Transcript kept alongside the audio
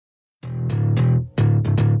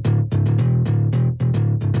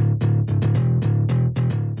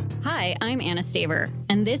Anna Staver,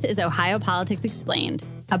 and this is Ohio Politics Explained,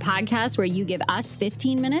 a podcast where you give us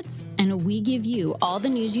 15 minutes and we give you all the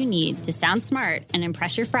news you need to sound smart and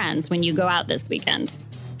impress your friends when you go out this weekend.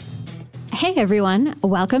 Hey everyone,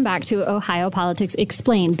 welcome back to Ohio Politics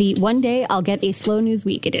Explained, the One Day I'll Get a Slow News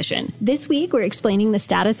Week edition. This week, we're explaining the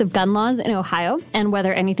status of gun laws in Ohio and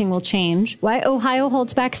whether anything will change, why Ohio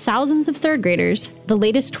holds back thousands of third graders, the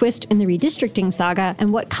latest twist in the redistricting saga,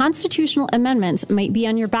 and what constitutional amendments might be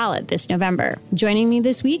on your ballot this November. Joining me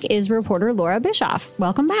this week is reporter Laura Bischoff.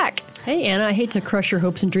 Welcome back. Hey, Anna, I hate to crush your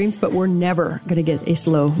hopes and dreams, but we're never going to get a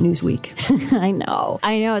slow news week. I know.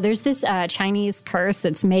 There's this Chinese curse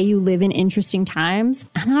that's may you live in interesting times,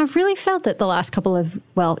 and I've really felt it the last couple of,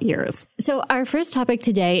 years. So our first topic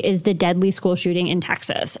today is the deadly school shooting in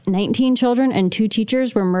Texas. 19 children and 2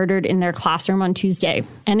 teachers were murdered in their classroom on Tuesday.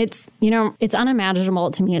 And it's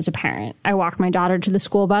unimaginable to me as a parent. I walk my daughter to the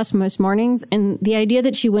school bus most mornings, and the idea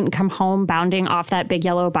that she wouldn't come home bounding off that big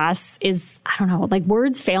yellow bus is,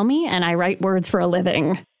 words fail me, and I write words for a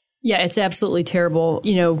living. Yeah, it's absolutely terrible.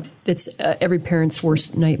 It's every parent's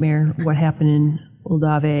worst nightmare, what happened in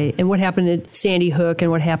Oldave and what happened at Sandy Hook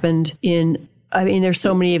and what happened in, there's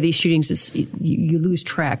so many of these shootings, you lose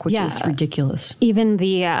track, which is ridiculous. Even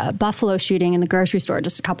the Buffalo shooting in the grocery store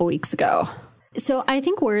just a couple weeks ago. So I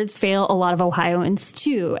think words fail a lot of Ohioans,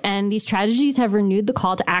 too. And these tragedies have renewed the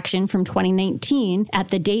call to action from 2019 at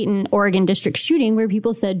the Dayton, Oregon district shooting, where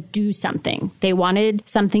people said, do something. They wanted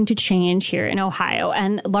something to change here in Ohio.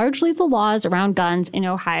 And largely the laws around guns in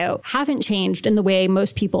Ohio haven't changed in the way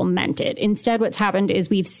most people meant it. Instead, what's happened is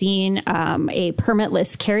we've seen a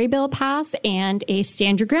permitless carry bill pass and a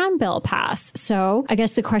stand your ground bill pass. So I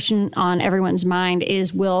guess the question on everyone's mind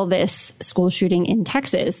is, will this school shooting in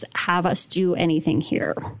Texas have us do anything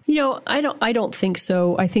here? I don't think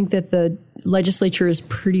so. I think that the legislature is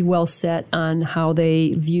pretty well set on how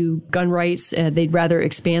they view gun rights. They'd rather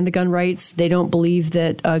expand the gun rights. They don't believe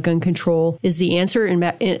that gun control is the answer. And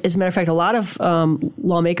as a matter of fact, a lot of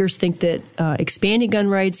lawmakers think that expanding gun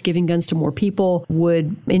rights, giving guns to more people,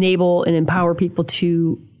 would enable and empower people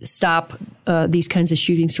to stop these kinds of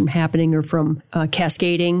shootings from happening or from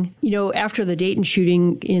cascading. After the Dayton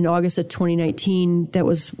shooting in August of 2019, that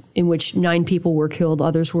was in which 9 people were killed.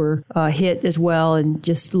 Others were hit as well, and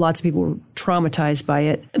just lots of people were traumatized by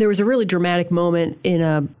it. There was a really dramatic moment in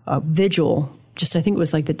a vigil. I think it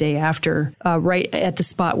was like the day after, right at the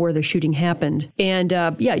spot where the shooting happened. And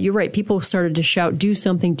you're right. People started to shout, do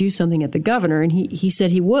something at the governor. And he said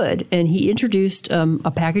he would. And he introduced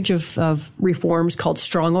a package of reforms called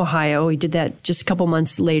Strong Ohio. He did that just a couple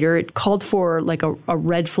months later. It called for like a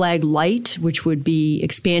red flag light, which would be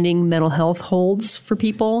expanding mental health holds for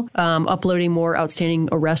people, uploading more outstanding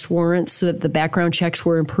arrest warrants so that the background checks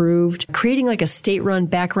were improved, creating like a state-run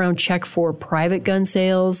background check for private gun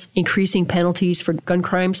sales, increasing penalties for gun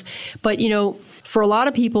crimes. But, for a lot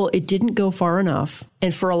of people, it didn't go far enough.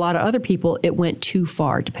 And for a lot of other people, it went too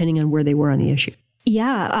far, depending on where they were on the issue.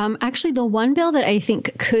 Yeah, actually, the one bill that I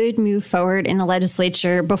think could move forward in the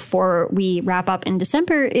legislature before we wrap up in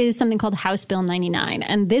December is something called House Bill 99.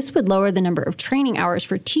 And this would lower the number of training hours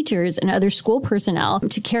for teachers and other school personnel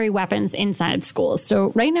to carry weapons inside schools.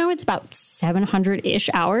 So right now, it's about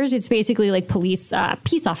 700-ish hours. It's basically like police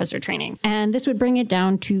peace officer training. And this would bring it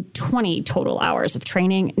down to 20 total hours of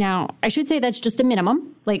training. Now, I should say that's just a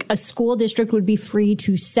minimum. Like a school district would be free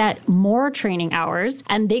to set more training hours,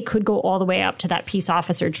 and they could go all the way up to that peace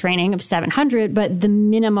officer training of 700, but the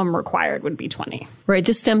minimum required would be 20. Right.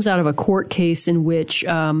 This stems out of a court case in which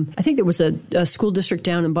I think there was a school district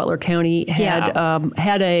down in Butler County had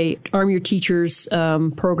a Arm Your Teachers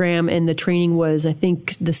program, and the training was, I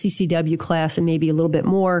think, the CCW class and maybe a little bit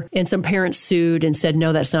more. And some parents sued and said,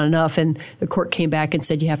 no, that's not enough. And the court came back and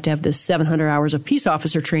said you have to have this 700 hours of peace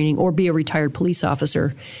officer training or be a retired police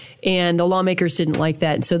officer. And the lawmakers didn't like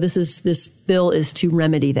that. And so this bill is to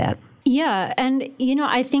remedy that. Yeah. And,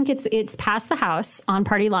 I think it's passed the House on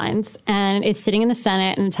party lines, and it's sitting in the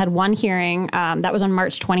Senate, and it's had one hearing. That was on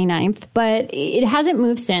March 29th. But it hasn't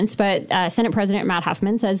moved since. But Senate President Matt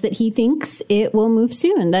Huffman says that he thinks it will move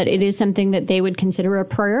soon, that it is something that they would consider a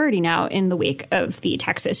priority now in the wake of the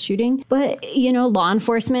Texas shooting. But, law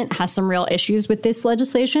enforcement has some real issues with this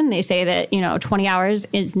legislation. They say that, 20 hours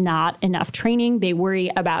is not enough training. They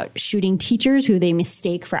worry about shooting teachers who they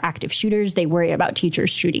mistake for active shooters. They worry about teachers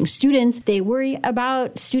shooting students. students. They worry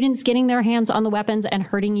about students getting their hands on the weapons and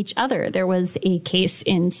hurting each other. There was a case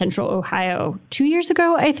in Central Ohio 2 years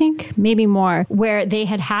ago, I think, maybe more, where they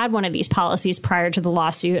had one of these policies prior to the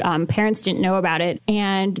lawsuit. Parents didn't know about it.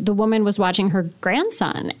 And the woman was watching her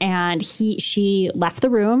grandson, and she left the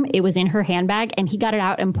room. It was in her handbag, and he got it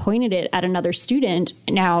out and pointed it at another student.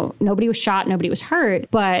 Now, nobody was shot, nobody was hurt,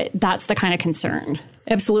 but that's the kind of concern.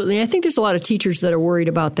 Absolutely. I think there's a lot of teachers that are worried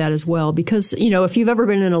about that as well, because, you know, if you've ever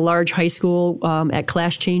been in a large high school at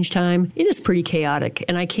class change time, it is pretty chaotic.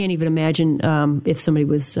 And I can't even imagine if somebody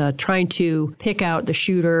was trying to pick out the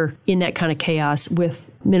shooter in that kind of chaos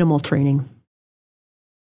with minimal training.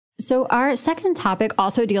 So our second topic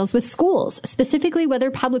also deals with schools, specifically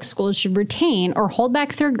whether public schools should retain or hold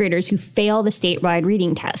back third graders who fail the statewide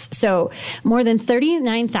reading test. So more than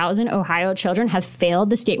 39,000 Ohio children have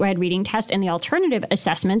failed the statewide reading test and the alternative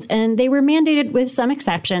assessments, and they were mandated with some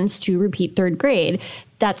exceptions to repeat third grade.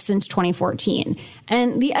 That's since 2014.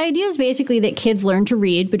 And the idea is basically that kids learn to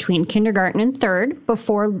read between kindergarten and third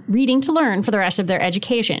before reading to learn for the rest of their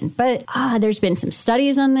education. But there's been some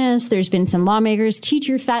studies on this. There's been some lawmakers,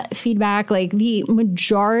 teacher feedback. Like, the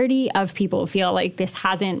majority of people feel like this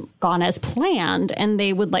hasn't gone as planned, and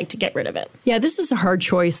they would like to get rid of it. Yeah, this is a hard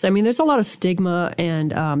choice. I mean, there's a lot of stigma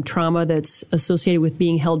and trauma that's associated with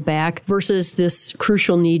being held back versus this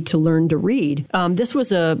crucial need to learn to read.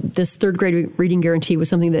 This third grade reading guarantee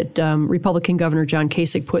was something that Republican Governor John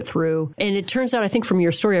Kasich put through. And it turns out, I think from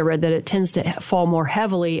your story I read, that it tends to fall more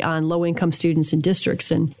heavily on low-income students in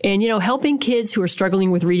districts. And you know, helping kids who are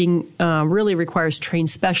struggling with reading really requires trained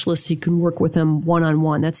specialists who can work with them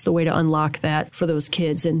one-on-one. That's the way to unlock that for those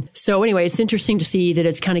kids. And so anyway, it's interesting to see that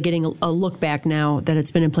it's kind of getting a look back now that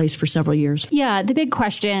it's been in place for several years. Yeah, the big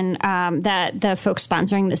question that the folks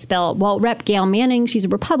sponsoring this bill, well, Rep. Gail Manning, she's a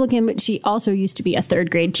Republican, but she also used to be a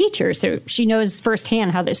third grade teacher. So she knows firsthand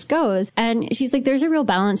how this goes. And she's like, there's a real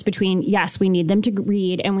balance between, yes, we need them to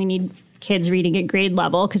read and we need kids reading at grade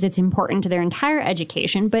level because it's important to their entire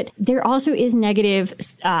education. But there also is negative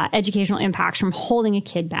educational impacts from holding a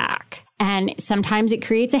kid back. And sometimes it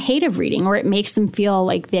creates a hate of reading, or it makes them feel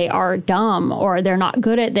like they are dumb or they're not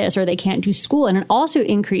good at this or they can't do school. And it also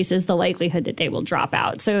increases the likelihood that they will drop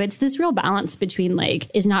out. So it's this real balance between, like,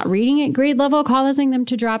 is not reading at grade level causing them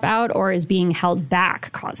to drop out, or is being held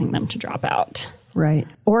back causing them to drop out? Right.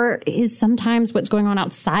 Or is sometimes what's going on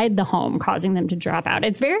outside the home causing them to drop out?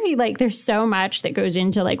 It's very, like, there's so much that goes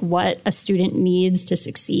into, like, what a student needs to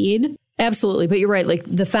succeed. Absolutely. But you're right. Like,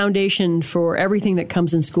 the foundation for everything that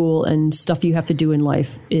comes in school and stuff you have to do in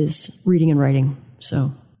life is reading and writing.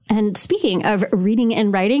 So. And speaking of reading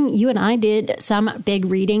and writing, you and I did some big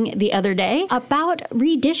reading the other day about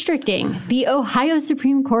redistricting. The Ohio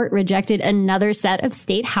Supreme Court rejected another set of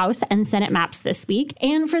state House and Senate maps this week.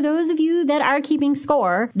 And for those of you that are keeping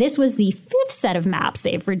score, this was the fifth set of maps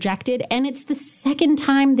they've rejected, and it's the second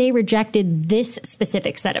time they rejected this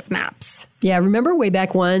specific set of maps. Yeah, remember way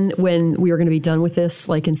back when we were going to be done with this,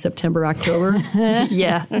 like in September, October?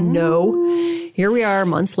 Yeah, no. Here we are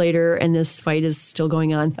months later, and this fight is still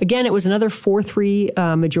going on. Again, it was another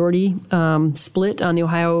 4-3 majority split on the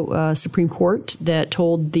Ohio Supreme Court that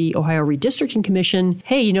told the Ohio Redistricting Commission,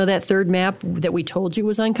 hey, you know that third map that we told you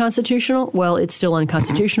was unconstitutional? Well, it's still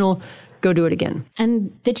unconstitutional. Go do it again.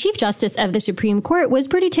 And the Chief Justice of the Supreme Court was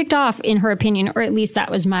pretty ticked off, in her opinion, or at least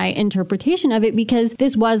that was my interpretation of it, because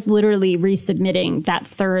this was literally resubmitting that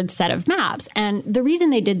third set of maps. And the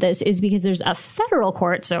reason they did this is because there's a federal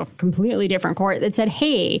court, so completely different court, that said,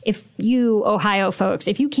 hey, if you Ohio folks,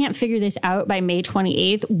 if you can't figure this out by May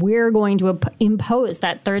 28th, we're going to impose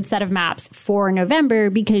that third set of maps for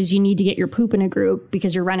November because you need to get your poop in a group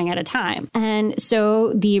because you're running out of time. And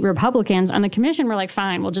so the Republicans on the commission were like,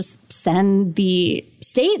 fine, we'll just send the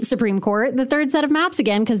state Supreme Court the third set of maps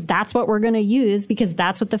again, because that's what we're going to use, because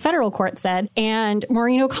that's what the federal court said. And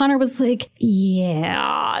Maureen O'Connor was like,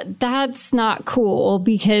 yeah, that's not cool,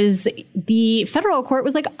 because the federal court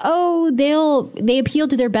was like, oh, they appealed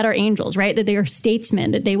to their better angels, right? That they are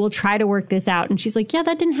statesmen, that they will try to work this out. And she's like, yeah,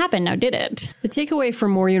 that didn't happen. Now, did it? The takeaway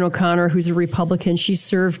from Maureen O'Connor, who's a Republican, she's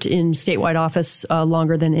served in statewide office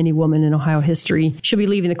longer than any woman in Ohio history. She'll be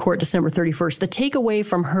leaving the court December 31st. The takeaway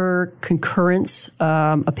from her concurrence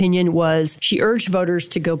opinion was she urged voters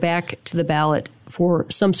to go back to the ballot for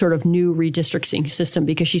some sort of new redistricting system,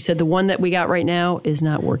 because she said the one that we got right now is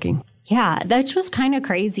not working. Yeah, that was kind of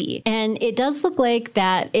crazy. And it does look like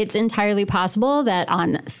that it's entirely possible that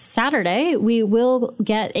on Saturday, we will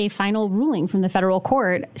get a final ruling from the federal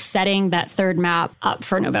court setting that third map up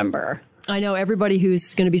for November. I know everybody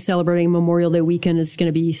who's going to be celebrating Memorial Day weekend is going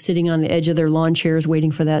to be sitting on the edge of their lawn chairs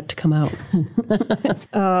waiting for that to come out.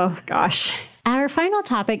 Oh, gosh. Our final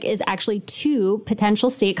topic is actually 2 potential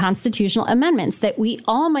state constitutional amendments that we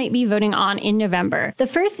all might be voting on in November. The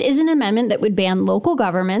first is an amendment that would ban local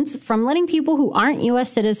governments from letting people who aren't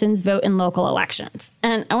U.S. citizens vote in local elections.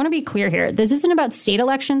 And I want to be clear here, this isn't about state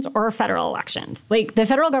elections or federal elections. Like, the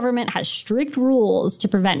federal government has strict rules to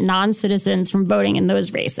prevent non-citizens from voting in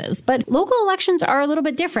those races. But local elections are a little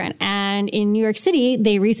bit different. And in New York City,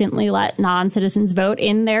 they recently let non-citizens vote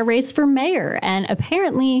in their race for mayor. And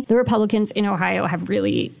apparently, the Republicans in Ohio have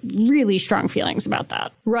really, really strong feelings about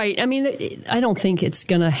that. Right. I mean, I don't think it's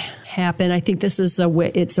going to happen. I think this is a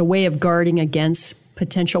way of guarding against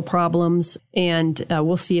potential problems, and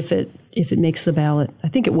we'll see if it makes the ballot. I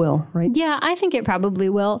think it will, right? Yeah, I think it probably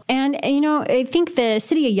will. And, I think the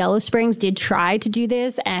city of Yellow Springs did try to do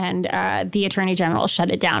this, and the attorney general shut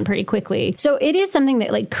it down pretty quickly. So it is something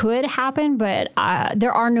that could happen, but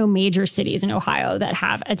there are no major cities in Ohio that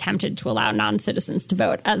have attempted to allow non-citizens to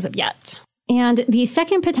vote as of yet. And the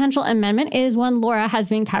second potential amendment is one Laura has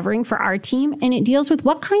been covering for our team, and it deals with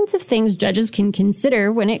what kinds of things judges can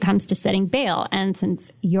consider when it comes to setting bail. And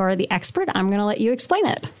since you're the expert, I'm going to let you explain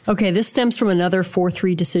it. Okay, this stems from another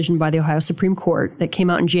 4-3 decision by the Ohio Supreme Court that came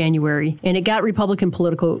out in January, and it got Republican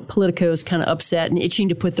politicos kind of upset and itching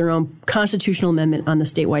to put their own constitutional amendment on the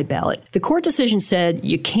statewide ballot. The court decision said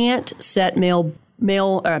you can't set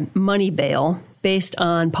money bail based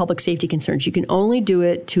on public safety concerns. You can only do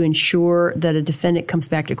it to ensure that a defendant comes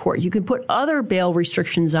back to court. You can put other bail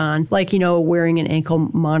restrictions on, like, wearing an ankle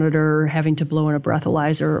monitor, having to blow in a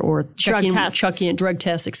breathalyzer, or checking in drug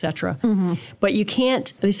tests, etc. Mm-hmm. But you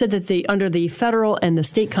can't, they said that under the federal and the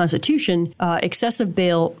state constitution, excessive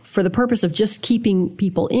bail for the purpose of just keeping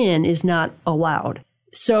people in is not allowed.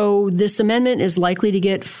 So this amendment is likely to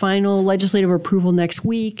get final legislative approval next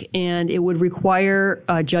week, and it would require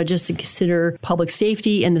judges to consider public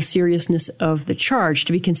safety and the seriousness of the charge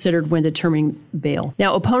to be considered when determining bail.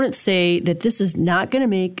 Now, opponents say that this is not going to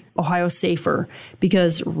make Ohio safer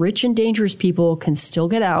because rich and dangerous people can still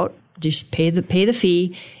get out, just pay the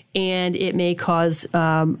fee. And it may cause,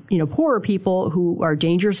 poorer people who are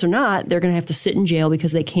dangerous or not, they're going to have to sit in jail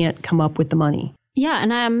because they can't come up with the money. Yeah.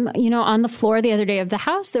 And on the floor the other day of the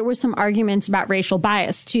House, there were some arguments about racial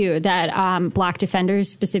bias, too, that Black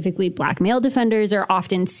defenders, specifically Black male defenders, are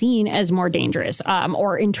often seen as more dangerous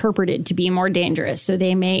or interpreted to be more dangerous. So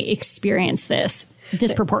they may experience this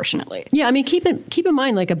disproportionately. Yeah, I mean, keep in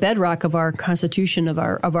mind, like, a bedrock of our Constitution, of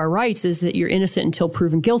our rights, is that you're innocent until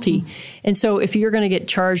proven guilty. Mm-hmm. And so if you're going to get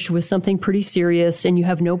charged with something pretty serious and you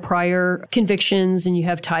have no prior convictions and you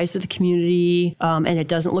have ties to the community, and it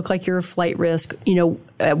doesn't look like you're a flight risk,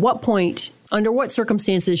 at what point, under what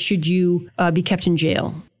circumstances should you be kept in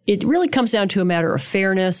jail? It really comes down to a matter of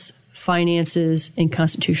fairness, finances, and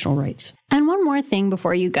constitutional rights. And one more thing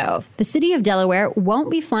before you go. The city of Delaware won't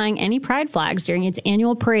be flying any pride flags during its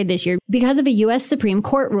annual parade this year because of a U.S. Supreme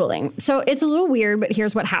Court ruling. So it's a little weird, but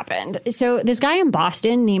here's what happened. So this guy in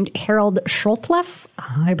Boston named Harold Schultleff,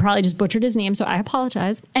 I probably just butchered his name, so I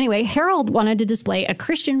apologize. Anyway, Harold wanted to display a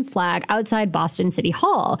Christian flag outside Boston City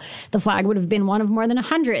Hall. The flag would have been one of more than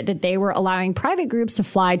 100 that they were allowing private groups to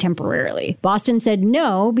fly temporarily. Boston said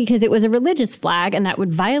no because it was a religious flag, and that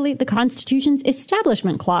would violate the Constitution's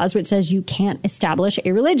Establishment Clause, which says you can't establish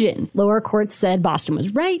a religion. Lower courts said Boston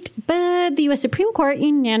was right, but the U.S. Supreme Court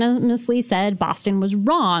unanimously said Boston was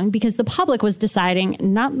wrong because the public was deciding,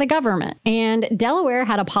 not the government. And Delaware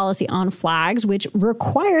had a policy on flags which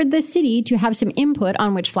required the city to have some input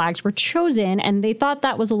on which flags were chosen, and they thought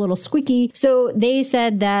that was a little squeaky. So they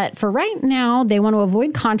said that for right now, they want to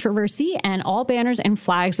avoid controversy, and all banners and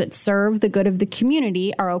flags that serve the good of the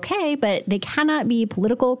community are okay, but they cannot be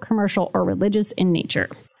political, commercial, or religious in nature.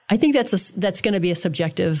 I think that's going to be a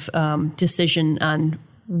subjective decision on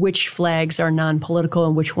which flags are non-political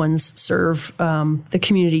and which ones serve the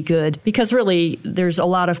community good. Because really, there's a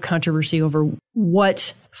lot of controversy over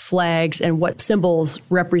what flags and what symbols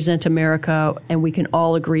represent America, and we can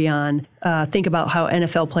all agree on. Think about how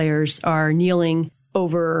NFL players are kneeling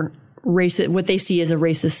over what they see as a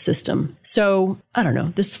racist system. So, I don't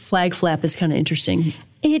know. This flag flap is kind of interesting.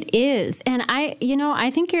 It is. And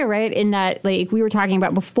I think you're right in that, like, we were talking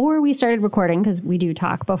about before we started recording, because we do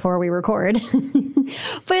talk before we record,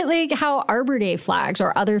 but like how Arbor Day flags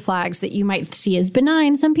or other flags that you might see as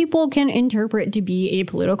benign, some people can interpret to be a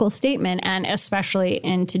political statement. And especially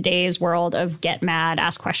in today's world of get mad,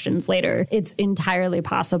 ask questions later, it's entirely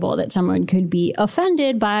possible that someone could be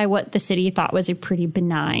offended by what the city thought was a pretty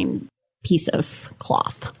benign piece of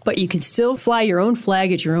cloth. But you can still fly your own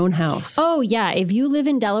flag at your own house. Oh, yeah. If you live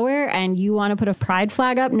in Delaware and you want to put a pride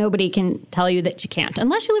flag up, nobody can tell you that you can't.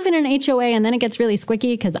 Unless you live in an HOA, and then it gets really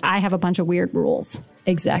squicky because I have a bunch of weird rules.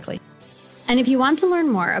 Exactly. And if you want to learn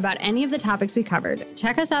more about any of the topics we covered,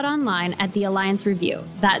 check us out online at the Alliance Review.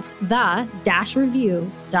 That's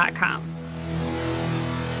the-review.com.